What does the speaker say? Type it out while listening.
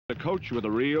a coach with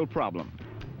a real problem.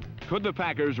 Could the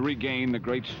Packers regain the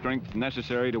great strength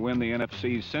necessary to win the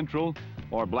NFC's Central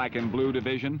or Black and Blue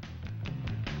division?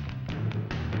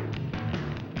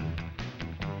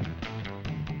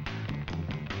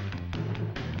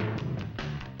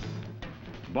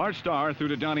 Bart Starr threw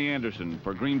to Donnie Anderson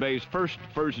for Green Bay's first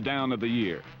down of the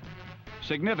year.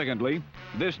 Significantly,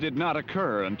 this did not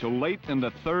occur until late in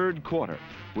the third quarter,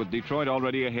 with Detroit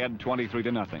already ahead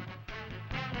 23-0.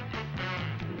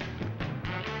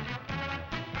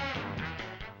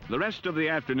 The rest of the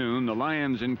afternoon, the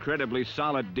Lions' incredibly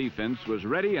solid defense was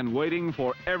ready and waiting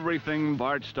for everything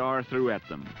Bart Starr threw at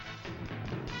them.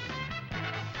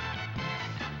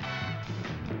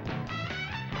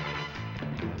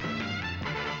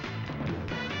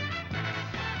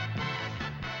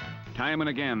 Time and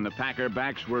again, the Packer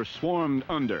backs were swarmed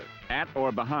under, at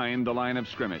or behind the line of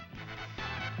scrimmage.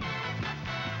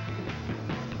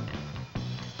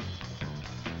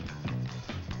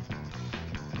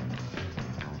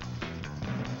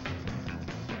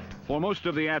 For most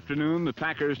of the afternoon, the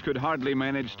Packers could hardly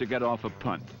manage to get off a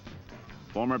punt.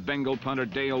 Former Bengal punter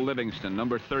Dale Livingston,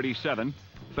 number 37,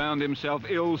 found himself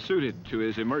ill-suited to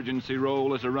his emergency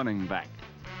role as a running back.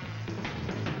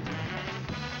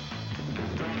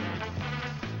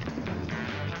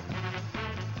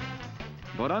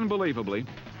 But unbelievably,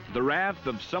 the wrath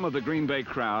of some of the Green Bay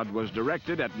crowd was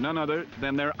directed at none other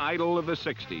than their idol of the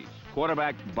 60s,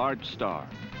 quarterback Bart Starr.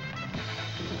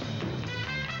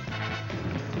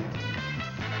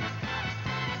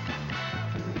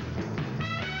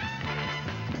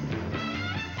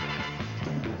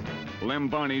 Lem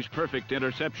Barney's perfect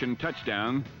interception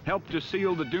touchdown helped to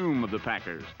seal the doom of the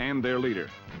Packers and their leader,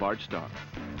 Bart Starr.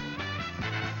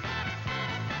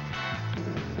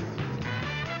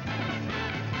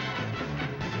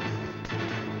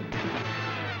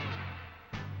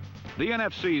 The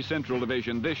NFC Central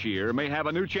Division this year may have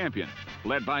a new champion,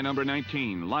 led by number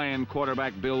 19, Lion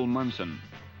quarterback Bill Munson.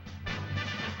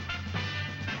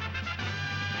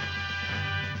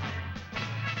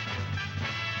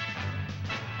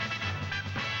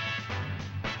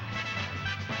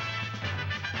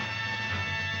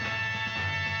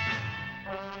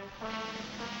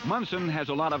 Munson has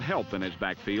a lot of help in his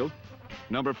backfield.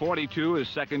 Number 42 is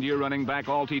second-year running back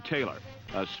Alty Taylor,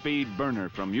 a speed burner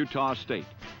from Utah State.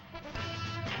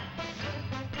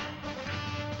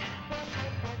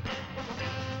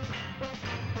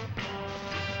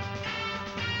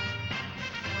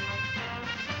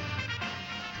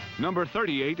 Number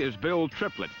 38 is Bill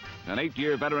Triplett, an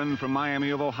 8-year veteran from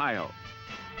Miami of Ohio.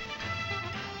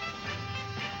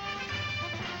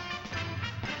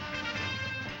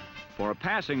 For a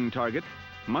passing target,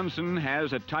 Munson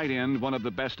has at tight end one of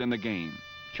the best in the game,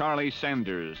 Charlie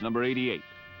Sanders, number 88.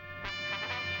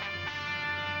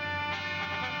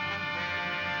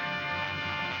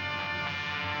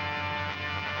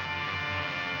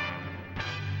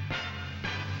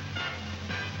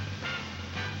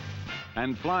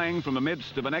 And flying from the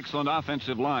midst of an excellent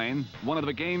offensive line, one of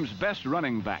the game's best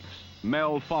running backs,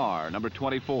 Mel Farr, number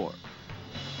 24.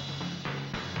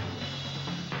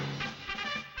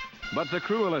 But the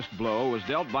cruelest blow was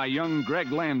dealt by young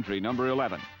Greg Landry, number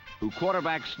 11, who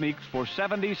quarterback sneaked for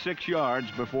 76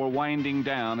 yards before winding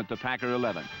down at the Packer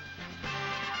 11.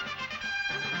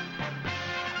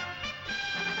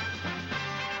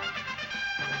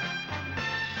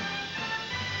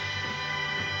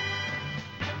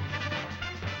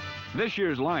 This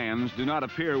year's Lions do not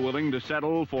appear willing to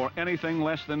settle for anything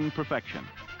less than perfection.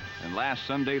 And last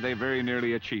Sunday, they very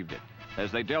nearly achieved it, as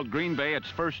they dealt Green Bay its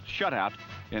first shutout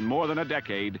in more than a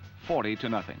decade,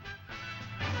 40-0.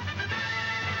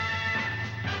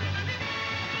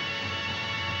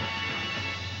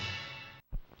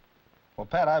 Well,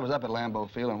 Pat, I was up at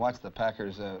Lambeau Field and watched the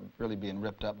Packers really being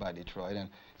ripped up by Detroit. And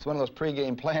it's one of those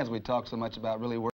pregame plans we talk so much about really working.